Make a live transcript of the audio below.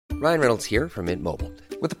Ryan Reynolds here from Mint Mobile.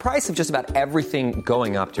 With the price of just about everything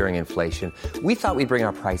going up during inflation, we thought we'd bring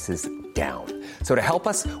our prices down. So to help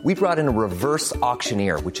us, we brought in a reverse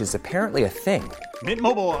auctioneer, which is apparently a thing. Mint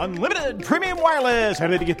Mobile Unlimited Premium Wireless. How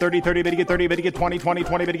to get 30, 30, bit to get 30, bit to get 20, 20,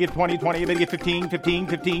 20, bit to get 20, 20, bit to get 15, 15,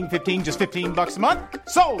 15, 15, just $15 a month?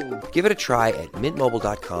 Sold! Give it a try at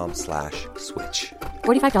mintmobile.com/switch.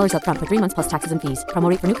 $45 up front for 3 months plus taxes and fees. Promo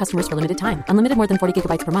rate for new customers for limited time. Unlimited more than 40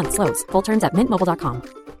 gigabytes per month. Slows full terms at mintmobile.com.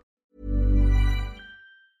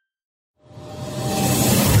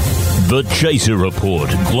 The Chaser Report,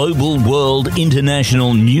 Global World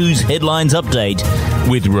International News Headlines Update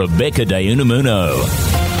with Rebecca De Unamuno.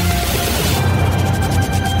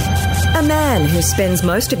 A man who spends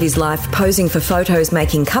most of his life posing for photos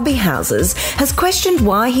making cubby houses has questioned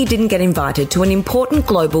why he didn't get invited to an important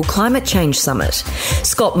global climate change summit.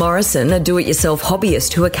 Scott Morrison, a do-it-yourself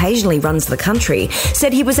hobbyist who occasionally runs the country,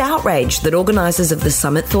 said he was outraged that organisers of the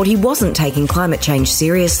summit thought he wasn't taking climate change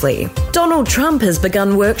seriously. Donald Trump has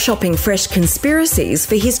begun workshopping fresh conspiracies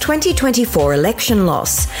for his 2024 election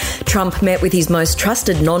loss. Trump met with his most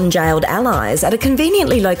trusted non-jailed allies at a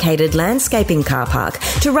conveniently located landscaping car park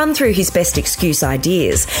to run through his best excuse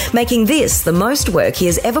ideas, making this the most work he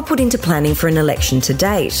has ever put into planning for an election to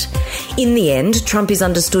date. In the end, Trump is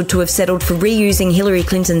understood to have settled for reusing Hillary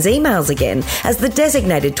Clinton's emails again as the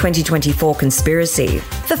designated 2024 conspiracy.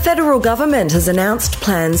 The federal government has announced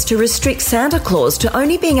plans to restrict Santa Claus to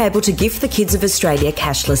only being able to gift the kids of Australia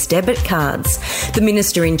cashless debit cards. The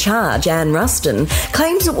minister in charge, Anne Ruston,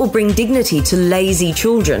 claims it will bring dignity to lazy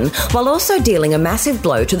children while also dealing a massive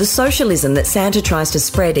blow to the socialism that Santa tries to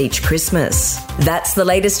spread each Christmas. That's the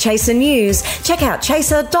latest Chaser news. Check out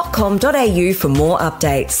chaser.com.au for more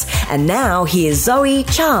updates. And now here's Zoe,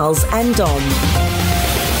 Charles and Dom.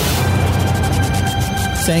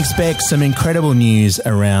 Thanks, Beck. Some incredible news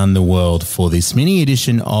around the world for this mini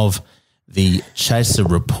edition of the Chaser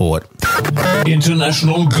Report.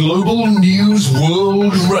 International Global News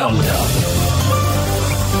World Roundup.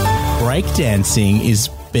 Breakdancing is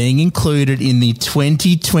being included in the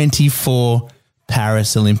 2024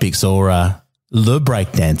 Paris Olympics, or le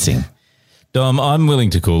breakdancing. Dom, I'm willing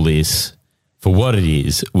to call this for what it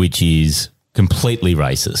is, which is completely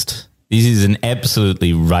racist. This is an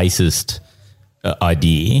absolutely racist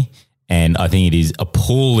idea, and I think it is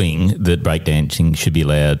appalling that breakdancing should be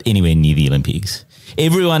allowed anywhere near the Olympics.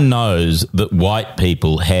 Everyone knows that white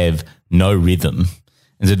people have no rhythm,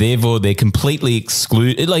 and so therefore they're completely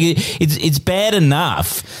excluded. Like it's bad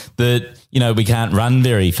enough that, you know, we can't run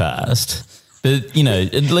very fast. But, you know,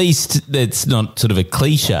 at least that's not sort of a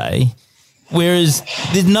cliche, whereas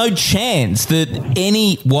there's no chance that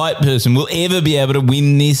any white person will ever be able to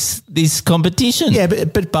win this competition. Yeah,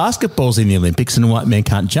 but basketball's in the Olympics and white men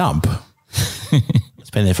can't jump.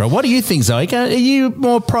 It's been there for a while. What do you think, Zoe? Are you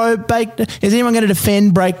more pro break? Is anyone going to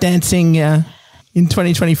defend breakdancing in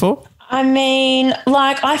 2024? I mean,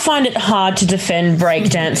 I find it hard to defend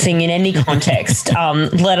breakdancing in any context,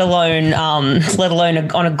 let alone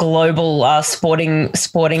on a global sporting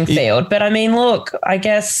field. But I mean, look, I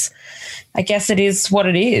guess it is what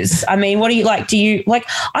it is. I mean, what do you like? Do you like?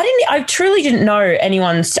 I truly didn't know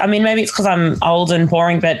anyone's. I mean, maybe it's because I'm old and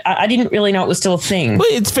boring, but I didn't really know it was still a thing. Well,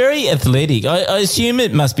 it's very athletic. I assume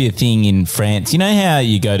it must be a thing in France. You know how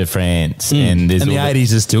you go to France and there's the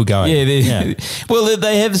 80s is still going. Yeah. Well,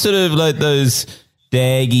 they have sort of like those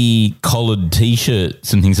daggy collared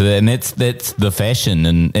T-shirts and things like that, and that's the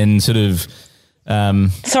fashion and sort of.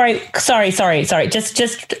 Sorry.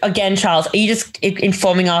 Just again, Charles, are you just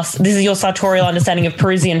informing us? This is your sartorial understanding of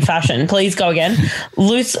Parisian fashion. Please go again.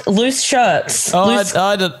 Loose shirts.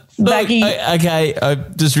 Baggy. Okay, I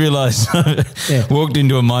just realised I walked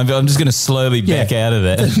into a minefield. I'm just going to slowly back out of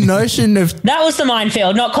that. The notion of that was the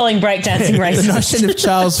minefield, not calling breakdancing racist. The notion of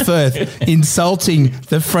Charles Firth insulting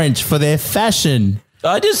the French for their fashion.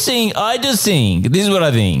 I just think. This is what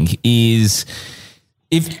I think is.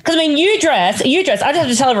 Because, I mean, you dress, I just have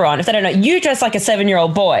to tell everyone, if they don't know, you dress like a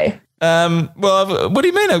 7-year-old boy. Well, what do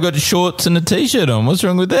you mean? I've got shorts and a T-shirt on. What's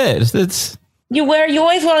wrong with that? You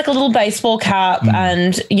always wear like a little baseball cap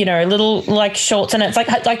and, you know, little like shorts, and it's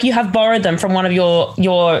like you have borrowed them from one of your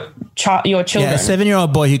children. Yeah, a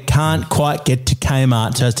 7-year-old boy who can't quite get to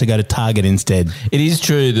Kmart so has to go to Target instead. It is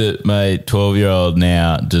true that my 12-year-old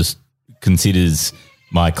now just considers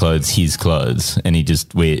my clothes his clothes, and he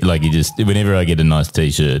just whenever I get a nice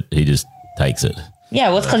T-shirt, he just takes it. Yeah,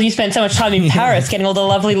 well, it's because you spent so much time in Paris getting all the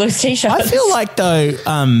lovely loose T-shirts. I feel like, though,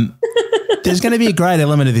 there's going to be a great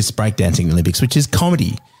element of this breakdancing Olympics, which is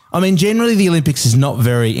comedy. I mean, generally the Olympics is not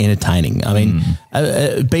very entertaining. I mean,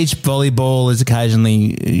 beach volleyball is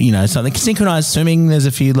occasionally, you know, something. Synchronized swimming, there's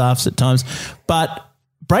a few laughs at times. But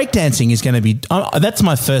breakdancing is going to be that's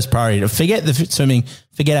my first priority. Forget the swimming,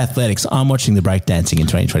 forget athletics. I'm watching the breakdancing in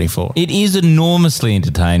 2024. It is enormously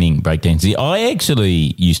entertaining, breakdancing. I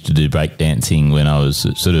actually used to do breakdancing when I was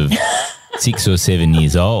sort of 6 or 7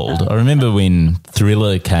 years old. I remember when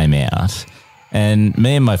Thriller came out, and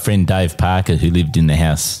me and my friend Dave Parker, who lived in the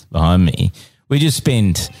house behind me, we just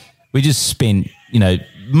spent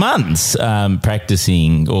months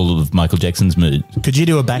practicing all of Michael Jackson's moves. Could you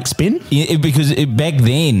do a backspin? Yeah, because back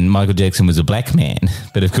then Michael Jackson was a black man,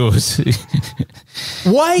 but of course.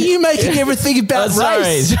 Why are you making everything about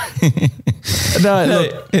race?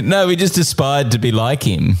 No, we just aspired to be like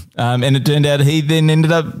him, and it turned out he then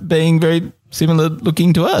ended up being very similar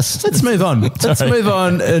looking to us. Let's move on. Let's move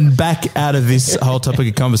on and back out of this whole topic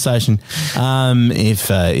of conversation. If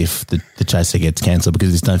the chaser gets cancelled,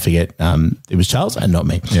 because don't forget, it was Charles and not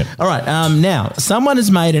me. Yeah. All right. Now, someone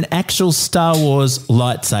has made an actual Star Wars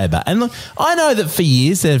lightsaber. And look, I know that for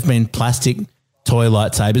years there have been plastic toy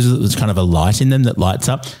lightsabers. There's kind of a light in them that lights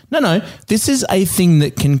up. No. This is a thing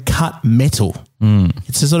that can cut metal.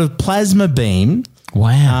 It's a sort of plasma beam.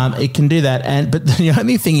 Wow. It can do that. But the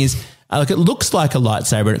only thing is, it looks like a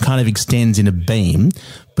lightsaber and it kind of extends in a beam,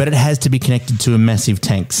 but it has to be connected to a massive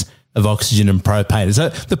tanks of oxygen and propane. So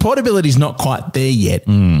the portability is not quite there yet,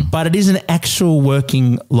 but it is an actual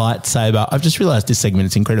working lightsaber. I've just realised this segment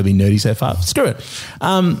is incredibly nerdy so far. Screw it.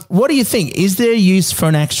 What do you think? Is there a use for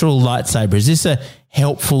an actual lightsaber? Is this a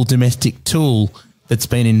helpful domestic tool that's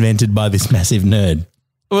been invented by this massive nerd?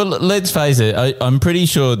 Well, let's face it. I'm pretty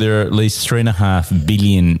sure there are at least 3.5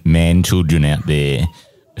 billion man-children out there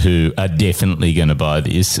who are definitely going to buy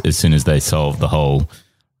this as soon as they solve the whole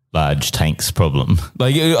large tanks problem.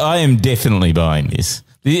 Like, I am definitely buying this.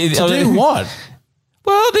 To do what?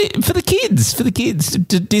 Well, for the kids, to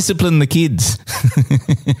discipline the kids.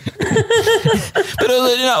 But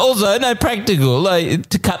also, no, practical, like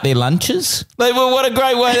to cut their lunches. Like, well, what a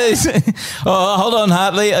great way to oh, hold on,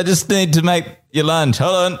 Hartley, I just need to make your lunch.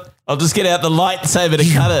 Hold on. I'll just get out the lightsaber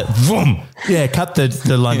to cut it. Vroom. Yeah, cut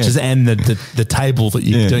the lunches and the table that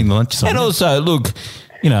you're doing the lunches on. And also, look,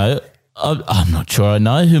 I'm not sure I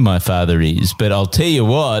know who my father is, but I'll tell you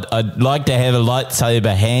what, I'd like to have a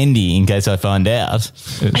lightsaber handy in case I find out.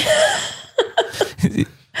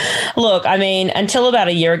 Look, I mean, until about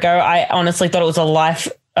a year ago, I honestly thought it was a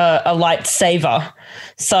lightsaver.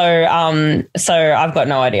 So I've got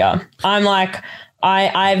no idea. I'm like,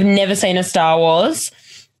 I've never seen a Star Wars.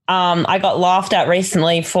 I got laughed at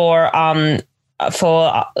recently for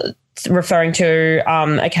referring to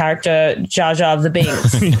a character, Jar Jar the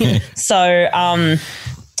Binks. So,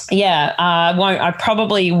 I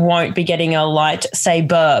probably won't be getting a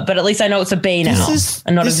lightsaber, but at least I know it's a B now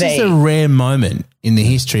and not a V. This is a rare moment in the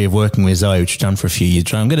history of working with Zoe, which I've done for a few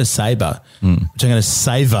years. I'm going to saber, which I'm going to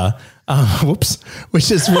savor.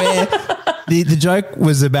 Which is where the joke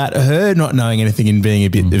was about her not knowing anything and being a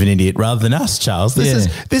bit of an idiot rather than us, Charles.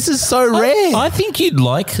 This is so rare. I think you'd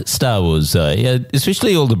like Star Wars, though,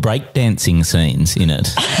 especially all the breakdancing scenes in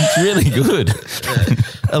it. It's really good.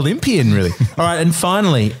 Olympian, really. All right, and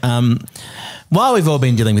finally, while we've all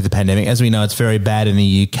been dealing with the pandemic, as we know, it's very bad in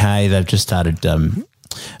the UK. They've just started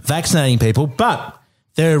vaccinating people, but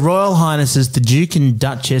their Royal Highnesses, the Duke and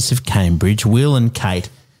Duchess of Cambridge, Will and Kate,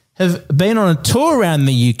 have been on a tour around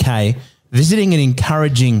the UK visiting and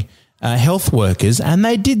encouraging health workers, and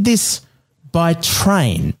they did this by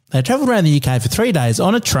train. They travelled around the UK for 3 days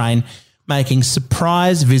on a train, making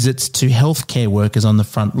surprise visits to healthcare workers on the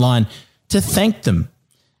front line to thank them.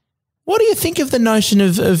 What do you think of the notion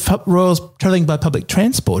of royals travelling by public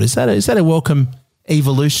transport? Is that a welcome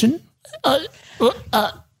evolution? So wait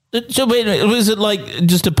a minute, was it like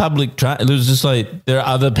just a public train? It was just like there are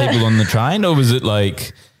other people on the train, or was it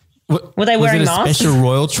like... Were they wearing masks? Was it a special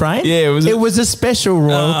royal train? Yeah, it was a special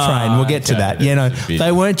royal train. We'll get to that.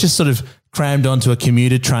 They weren't just sort of crammed onto a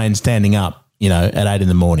commuter train standing up, at 8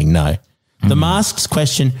 a.m. No. The masks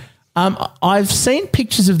question, I've seen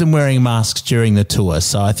pictures of them wearing masks during the tour,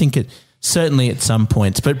 so I think it certainly at some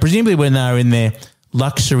points, but presumably when they were in their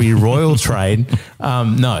luxury royal train,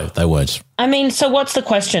 no, they weren't. I mean, so what's the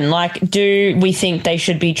question? Like, do we think they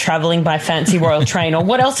should be travelling by fancy royal train, or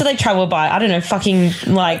what else do they travel by? I don't know, fucking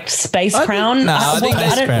like Space Crown?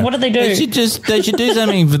 What do they do? They should do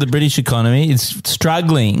something for the British economy. It's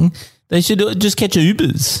struggling. They should just catch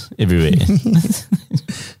Ubers everywhere.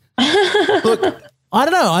 Look, I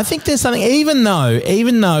don't know. I think there's something, even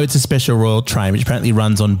though it's a special royal train, which apparently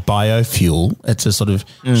runs on biofuel, it's a sort of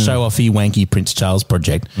show-offy, wanky Prince Charles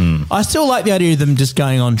project. I still like the idea of them just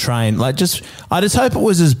going on train. I just hope it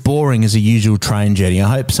was as boring as a usual train journey. I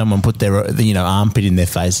hope someone put their armpit in their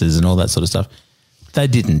faces and all that sort of stuff. They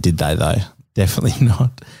didn't, did they, though? Definitely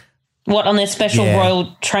not. What, on their special Yeah.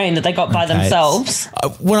 royal train that they got by Okay. themselves?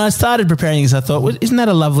 When I started preparing this, I thought, well, isn't that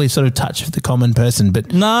a lovely sort of touch of the common person?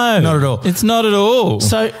 But No, not at all. It's not at all.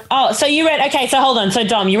 So Oh, so you read, okay, so hold on. So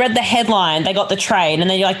Dom, you read the headline, they got the train, and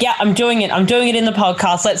then you're like, yeah, I'm doing it in the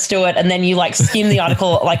podcast, let's do it. And then you like skim the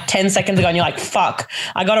article like 10 seconds ago and you're like, fuck,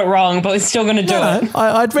 I got it wrong, but we're still going to do it.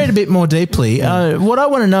 I'd read a bit more deeply. What I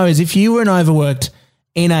want to know is if you were an overworked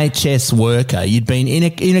NHS worker, you'd been in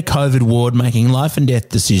a COVID ward making life and death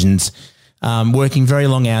decisions, working very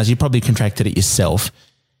long hours, you probably contracted it yourself.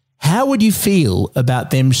 How would you feel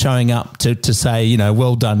about them showing up to say, you know,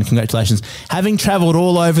 well done, congratulations, having travelled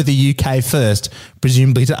all over the UK first,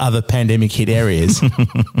 presumably to other pandemic hit areas?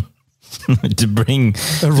 to bring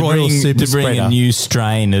a new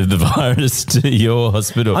strain of the virus to your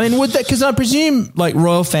hospital. I mean, would that, because I presume like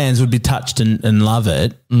royal fans would be touched and love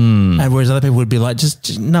it, and whereas other people would be like,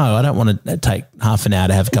 just no, I don't want to take half an hour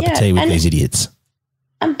to have a cup of tea with these idiots.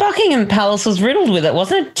 And Buckingham Palace was riddled with it,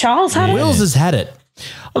 wasn't it? Charles had it. Wills has had it.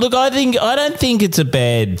 Look, I don't think it's a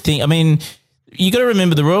bad thing. I mean, you got to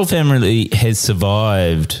remember the royal family has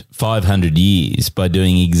survived 500 years by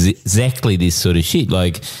doing exactly this sort of shit.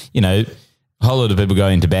 Like, you know, a whole lot of people go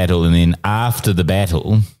into battle and then after the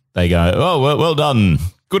battle they go, oh, well done.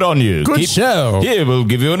 Good on you. Good show. Yeah, we'll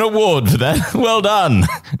give you an award for that. Well done.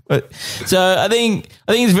 So I think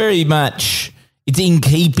it's very much, it's in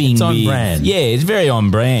keeping. It's on brand. Yeah, it's very on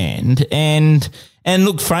brand. And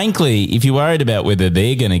look, frankly, if you're worried about whether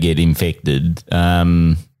they're going to get infected,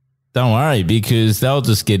 don't worry, because they'll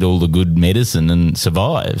just get all the good medicine and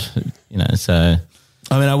survive, you know, so.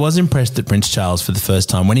 I mean, I was impressed that Prince Charles for the first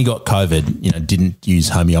time, when he got COVID, you know, didn't use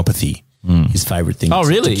homeopathy, his favourite thing. Oh,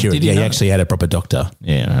 really? To cure it. Did he Yeah, he not? actually had a proper doctor.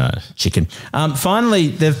 Yeah, right. Chicken. Finally,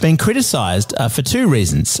 they've been criticised for two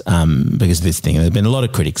reasons because of this thing. There have been a lot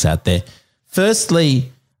of critics out there.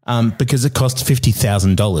 Firstly, because it cost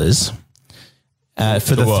 $50,000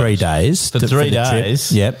 for the what? 3 days. For 3 days?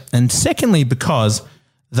 Trip. Yep. And secondly, because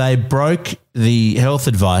they broke the health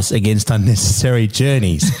advice against unnecessary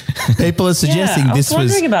journeys. People are suggesting I was this was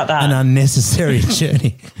wondering about that. an unnecessary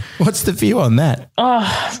journey. What's the view on that?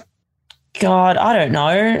 God, I don't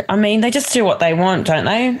know. I mean, they just do what they want, don't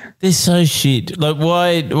they? They're so shit. Like,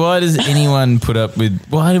 why does anyone put up with,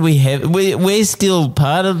 why do we have, we're still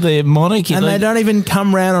part of their monarchy. And like, they don't even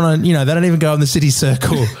come round on they don't even go on the city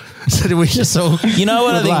circle. So do we just all... You know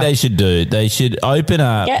what I think they should do? They should open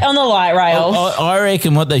up. Get on the light rail. I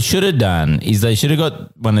reckon what they should have done is they should have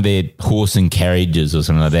got one of their horse and carriages or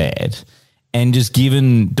something like that and just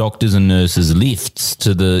given doctors and nurses lifts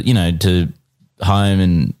to the, you know, to home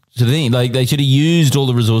and to the thing. Like, they should have used all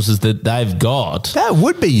the resources that they've got. That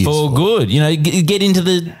would be useful. For good. You know, get into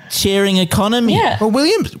the sharing economy. Yeah. Well,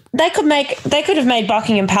 Williams... They could have made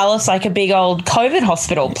Buckingham Palace like a big old COVID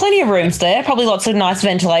hospital. Plenty of rooms there, probably lots of nice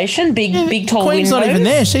ventilation, big tall Queen's windows. not even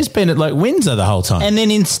there. She's been at like Windsor the whole time. And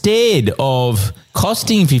then instead of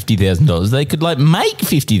costing $50,000, they could like make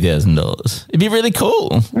 $50,000. It'd be really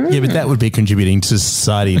cool. Yeah, but that would be contributing to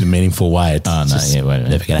society in a meaningful way. It's just wait a minute.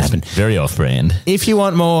 never going to happen. Very off-brand. If you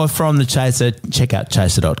want more from The Chaser, check out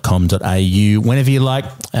chaser.com.au. Whenever you like,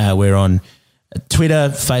 we're on Twitter,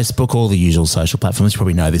 Facebook, all the usual social platforms. You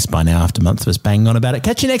probably know this by now after months of us banging on about it.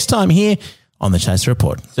 Catch you next time here on The Chaser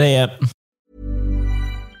Report. See ya.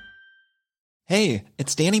 Hey,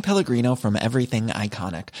 it's Danny Pellegrino from Everything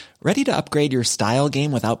Iconic. Ready to upgrade your style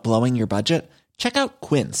game without blowing your budget? Check out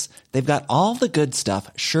Quince. They've got all the good stuff,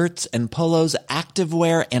 shirts and polos,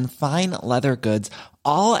 activewear, and fine leather goods,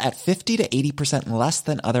 all at 50 to 80% less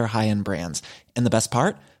than other high-end brands. And the best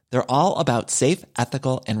part? They're all about safe,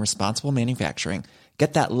 ethical, and responsible manufacturing.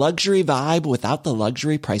 Get that luxury vibe without the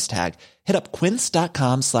luxury price tag. Hit up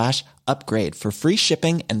quince.com/upgrade for free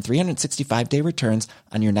shipping and 365-day returns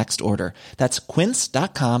on your next order. That's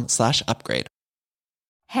quince.com/upgrade.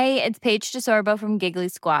 Hey, it's Paige DeSorbo from Giggly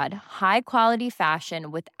Squad. High quality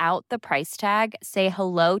fashion without the price tag. Say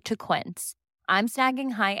hello to Quince. I'm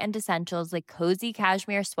snagging high-end essentials like cozy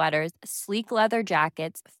cashmere sweaters, sleek leather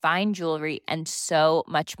jackets, fine jewelry, and so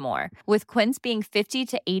much more. With Quince being 50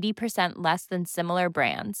 to 80% less than similar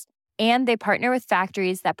brands. And they partner with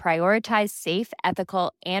factories that prioritize safe,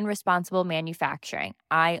 ethical, and responsible manufacturing.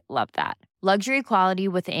 I love that. Luxury quality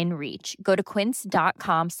within reach. Go to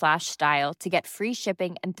quince.com/style to get free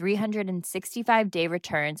shipping and 365-day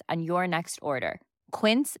returns on your next order.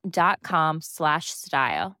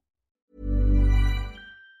 Quince.com/style.